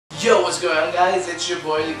Yo, what's going on, guys? It's your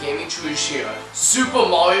boy, TheGamingTrouge here. Super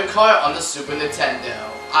Mario Kart on the Super Nintendo.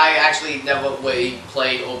 I actually never really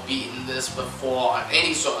played or beaten this before on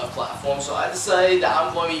any sort of platform, so I decided that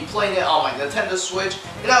I'm going to be playing it on my Nintendo Switch,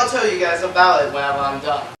 and I'll tell you guys about it whenever I'm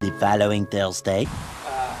done. The following Thursday.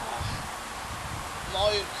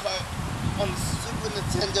 Mario Kart on the Super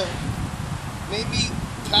Nintendo. Maybe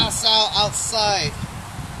pass out outside.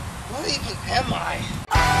 Where even am I?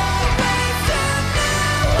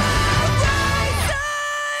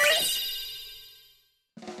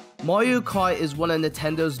 Mario Kart is one of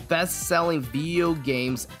Nintendo's best-selling video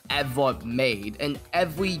games ever made, and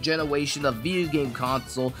every generation of video game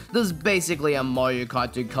console, there's basically a Mario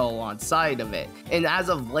Kart to go alongside of it. And as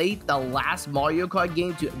of late, the last Mario Kart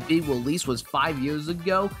game to be released was 5 years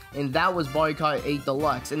ago, and that was Mario Kart 8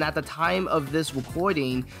 Deluxe. And at the time of this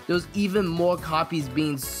recording, there's even more copies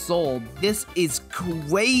being sold. This is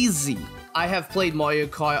crazy! I have played Mario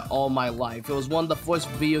Kart all my life. It was one of the first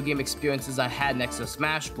video game experiences I had next to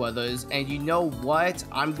Smash Brothers, and you know what?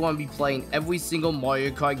 I'm going to be playing every single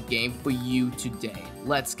Mario Kart game for you today.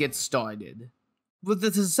 Let's get started. With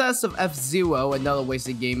the success of F-Zero, another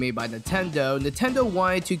racing game made by Nintendo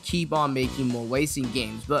wanted to keep on making more racing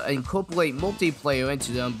games, but incorporate multiplayer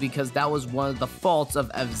into them because that was one of the faults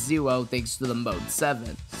of F-Zero thanks to the Mode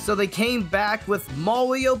 7. So they came back with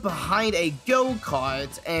Mario behind a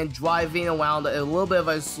go-kart and driving around a little bit of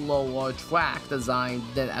a slower track design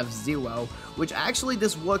than F-Zero, which actually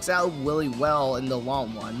just works out really well in the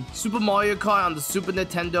long run. Super Mario Kart on the Super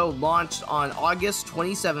Nintendo launched on August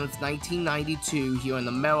 27th, 1992 here in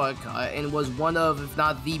America, and was one of, if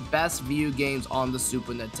not the best video games on the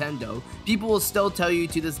Super Nintendo. People will still tell you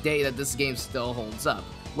to this day that this game still holds up.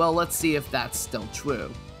 Well, let's see if that's still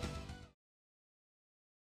true.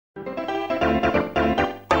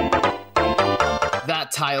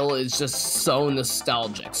 That title is just so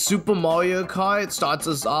nostalgic. Super Mario Kart starts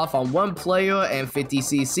us off on 1 player and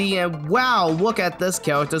 50cc, and wow, look at this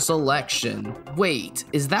character selection. Wait,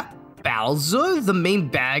 is that Bowser, the main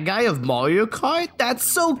bad guy of Mario Kart? That's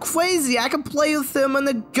so crazy, I can play with him on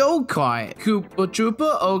a go-kart. Koopa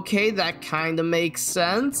Troopa, okay, that kinda makes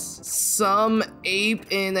sense. Some ape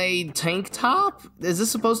in a tank top? Is this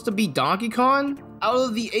supposed to be Donkey Kong? Out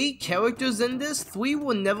of the 8 characters in this, 3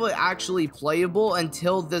 were never actually playable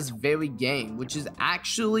until this very game, which is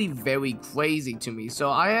actually very crazy to me, so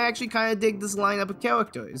I actually kinda dig this lineup of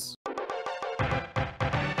characters.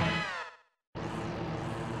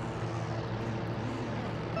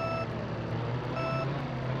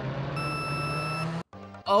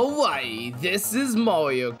 Alright, this is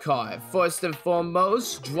Mario Kart. First and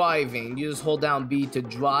foremost, driving. You just hold down B to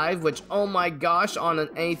drive, which, oh my gosh, on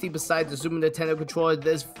anything besides the Super Nintendo controller,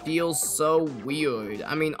 this feels so weird.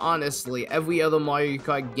 I mean, honestly, every other Mario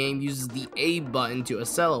Kart game uses the A button to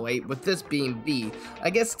accelerate, with this being B. I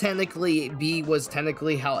guess technically, B was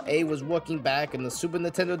technically how A was working back in the Super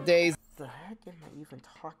Nintendo days. What the heck am I even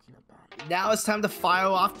talking about? Now it's time to fire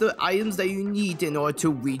off the items that you need in order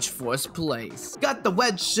to reach first place. Got the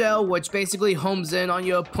red shell, which basically homes in on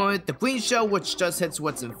your opponent, the green shell, which just hits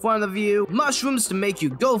what's in front of you, mushrooms to make you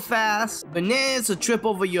go fast, bananas to trip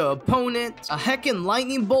over your opponent, a heckin'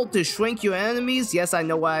 lightning bolt to shrink your enemies, yes I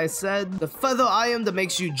know what I said, the feather item that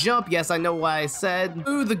makes you jump, yes I know what I said,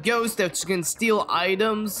 ooh, the ghost that can steal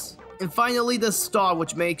items, and finally the star,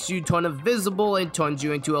 which makes you turn invisible and turns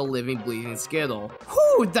you into a living, bleeding Skittle.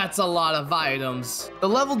 Whew, that's a lot of items. The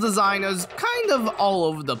level design is kind of all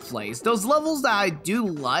over the place. Those levels that I do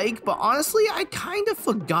like, but honestly, I kind of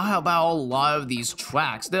forgot about a lot of these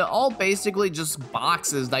tracks. They're all basically just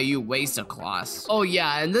boxes that you race across. Oh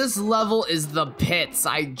yeah, and this level is the pits.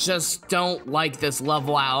 I just don't like this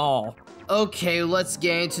level at all. Okay, let's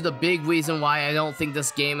get into the big reason why I don't think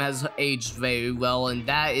this game has aged very well, and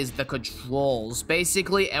that is the controls.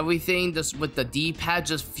 Basically, everything just with the D-pad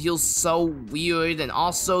just feels so weird, and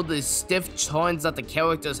also the stiff turns that the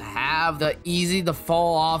characters have, the easy to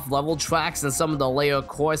fall off level tracks and some of the layer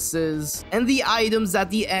courses, and the items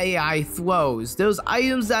that the AI throws. There's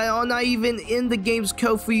items that are not even in the game's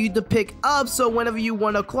code for you to pick up, so whenever you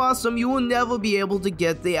run across them, you will never be able to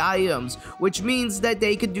get the items, which means that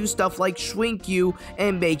they could do stuff like shrink you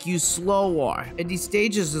and make you slower. And these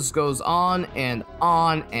stages just goes on and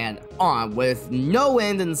on and on with no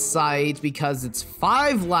end in sight because it's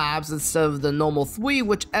 5 laps instead of the normal 3,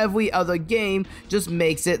 which every other game just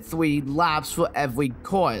makes it 3 laps for every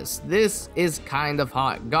course. This is kind of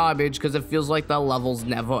hot garbage because it feels like the levels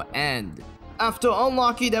never end. After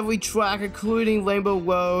unlocking every track, including Rainbow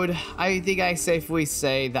Road, I think I safely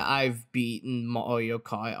say that I've beaten Mario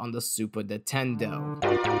Kart on the Super Nintendo.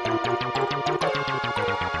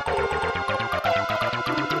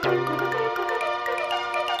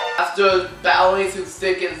 After battling through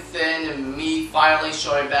thick and thin and me finally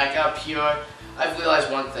showing back up here, I've realized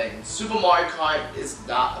one thing. Super Mario Kart is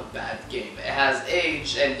not a bad game. It has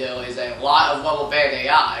age and there is a lot of level band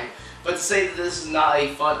AI, but to say that this is not a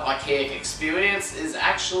fun archaic experience is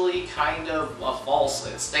actually kind of a false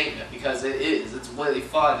statement, because it is. It's really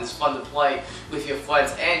fun. It's fun to play with your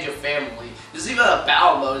friends and your family. There's even a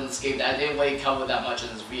battle mode in this game that I didn't really cover that much in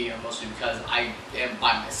this video, mostly because I am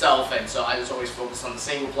by myself and so I just always focus on the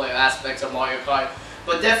single player aspects of Mario Kart.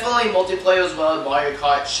 But definitely multiplayer as well, Mario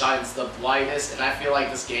Kart shines the brightest, and I feel like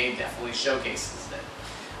this game definitely showcases it.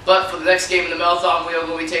 But for the next game in the marathon, we are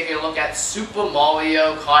going to be taking a look at Super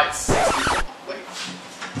Mario Kart 64. Wait.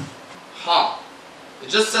 Huh. It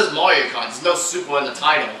just says Mario Kart, there's no Super in the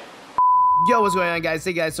title. Yo, what's going on, guys?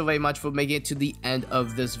 Thank you guys so very much for making it to the end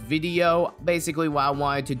of this video. Basically, what I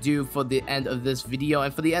wanted to do for the end of this video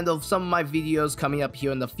and for the end of some of my videos coming up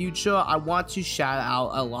here in the future, I want to shout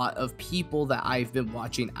out a lot of people that I've been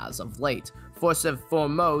watching as of late. First and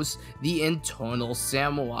foremost, the Eternal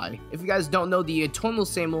Samurai. If you guys don't know, the Eternal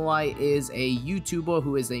Samurai is a YouTuber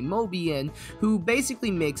who is a Mobian who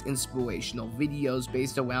basically makes inspirational videos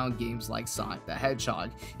based around games like Sonic the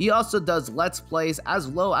Hedgehog. He also does Let's Plays as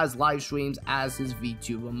well as live streams as his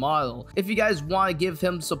VTuber model. If you guys want to give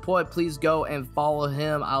him support, please go and follow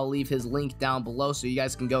him. I'll leave his link down below so you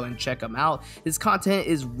guys can go and check him out. His content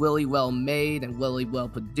is really well made and really well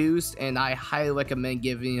produced, and I highly recommend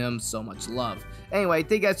giving him so much love. Anyway,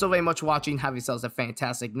 thank you guys so very much for watching. Have yourselves a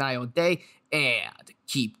fantastic night or day, and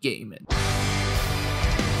keep gaming.